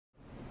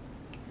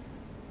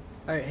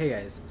Alright, hey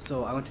guys,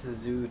 so I went to the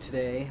zoo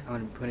today. I'm going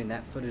to be putting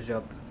that footage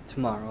up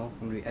tomorrow.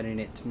 I'm going to be editing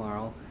it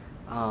tomorrow.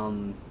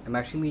 I'm actually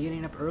going to be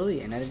getting up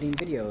early and editing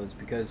videos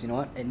because, you know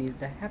what, it needs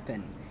to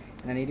happen.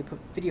 And I need to put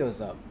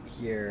videos up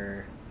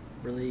here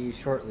really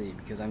shortly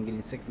because I'm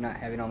getting sick of not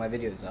having all my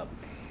videos up.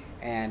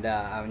 And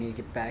I need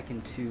to get back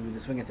into the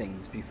swing of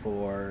things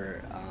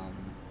before,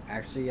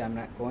 actually I'm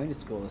not going to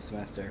school this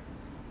semester.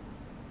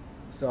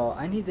 So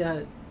I need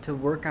to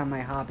work on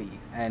my hobby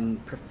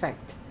and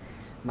perfect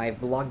my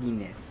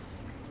vlogginess.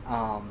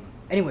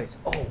 Anyways,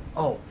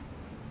 the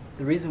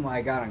reason why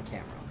I got on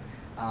camera,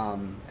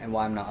 and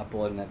why I'm not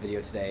uploading that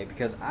video today,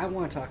 because I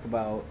want to talk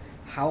about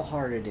how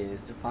hard it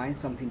is to find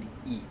something to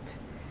eat,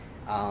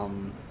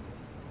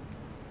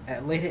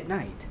 late at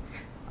night.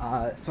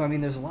 So I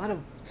mean, there's a lot of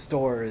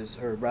stores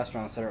or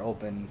restaurants that are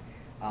open,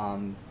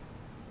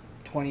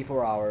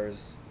 24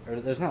 hours,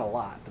 or there's not a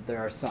lot, but there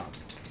are some.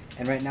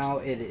 And right now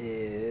it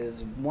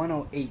is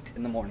 1:08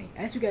 in the morning.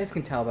 As you guys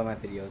can tell by my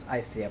videos, I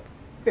stay up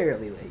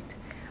fairly late.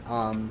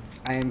 I'm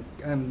an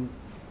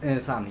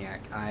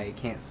insomniac. I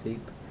can't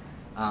sleep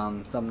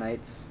some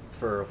nights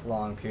for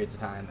long periods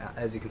of time.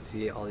 As you can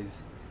see, all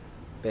these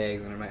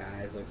bags under my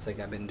eyes, looks like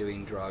I've been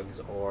doing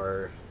drugs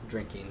or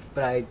drinking.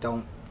 But I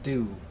don't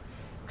do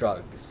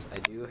drugs. I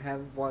do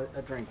have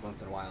a drink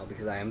once in a while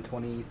because I am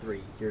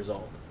 23 years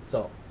old.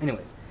 So,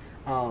 anyways,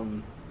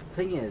 the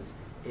thing is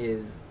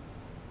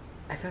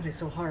I found it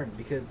so hard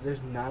because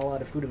there's not a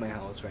lot of food in my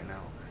house right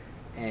now.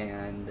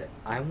 And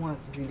I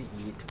want something to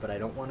eat, but I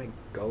don't want to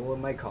go in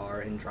my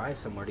car and drive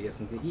somewhere to get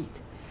something to eat.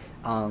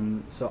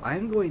 So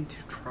I'm going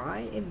to try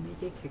and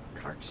make a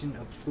concoction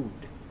of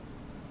food.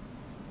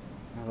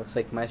 It looks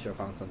like Maestro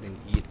found something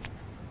to eat.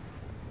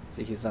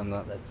 See, he's on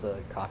that's a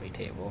coffee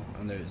table,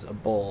 and there's a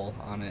bowl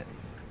on it.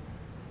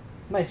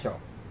 Maestro,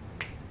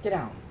 get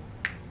down.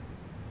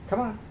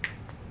 Come on,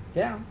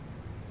 get down.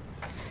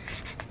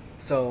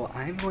 So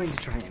I'm going to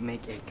try and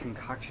make a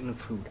concoction of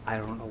food. I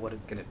don't know what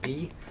it's going to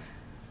be,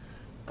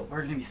 but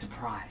we're gonna be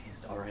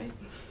surprised, alright?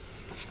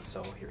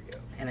 So here we go.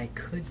 And I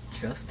could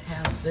just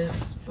have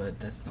this, but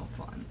that's no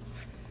fun.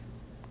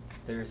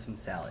 There's some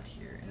salad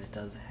here, and it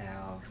does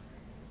have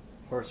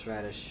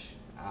horseradish,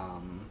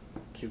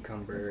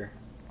 cucumber,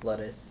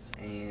 lettuce,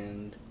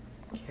 and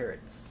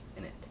carrots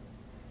in it.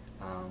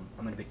 I'm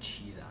gonna put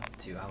cheese on it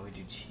too. How would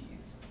you do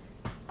cheese?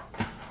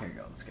 Here we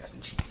go, let's grab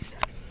some cheese.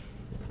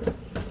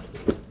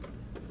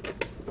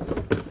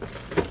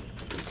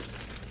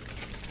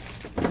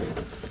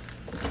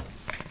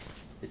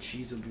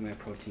 Cheese will be my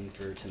protein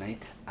for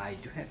tonight. I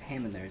do have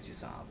ham in there, as you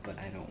saw, but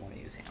I don't want to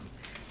use ham.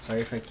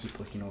 Sorry if I keep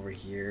looking over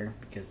here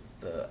because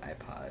the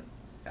iPod,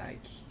 I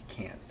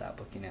can't stop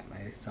looking at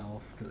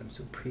myself because I'm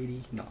so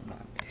pretty. No, I'm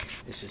not.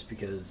 It's just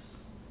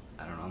because,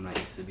 I don't know, I'm not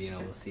used to being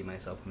able to see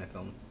myself when I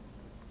film.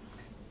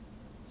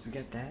 So we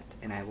got that,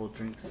 and I will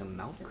drink some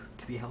milk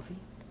to be healthy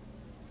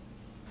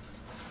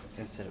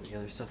instead of the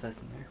other stuff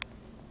that's in there.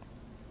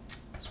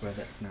 I swear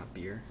that's not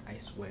beer. I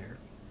swear.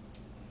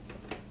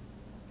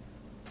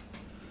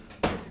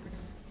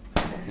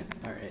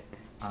 Alright,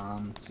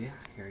 so yeah,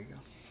 here we go.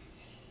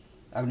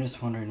 I'm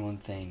just wondering one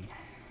thing.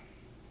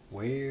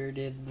 Where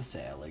did the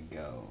salad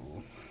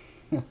go?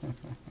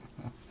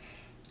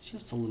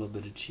 Just a little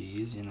bit of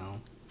cheese, you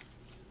know.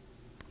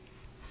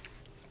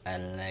 I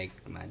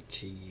like my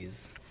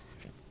cheese.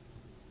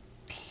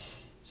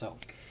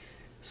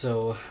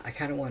 So I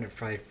kind of wanted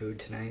fried food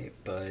tonight,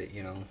 but,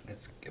 you know,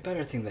 it's a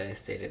better thing that I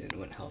stayed in and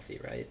went healthy,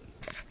 right?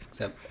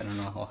 Except I don't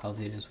know how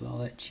healthy it is with all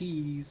that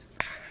cheese.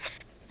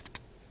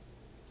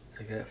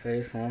 Look at that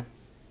face, huh?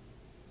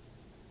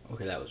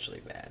 Okay, that was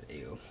really bad.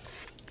 Ew.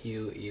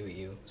 Ew, ew,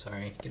 ew.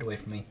 Sorry. Get away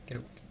from me.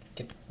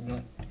 Get,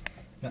 no,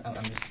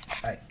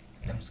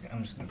 I'm just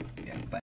gonna, yeah, bye.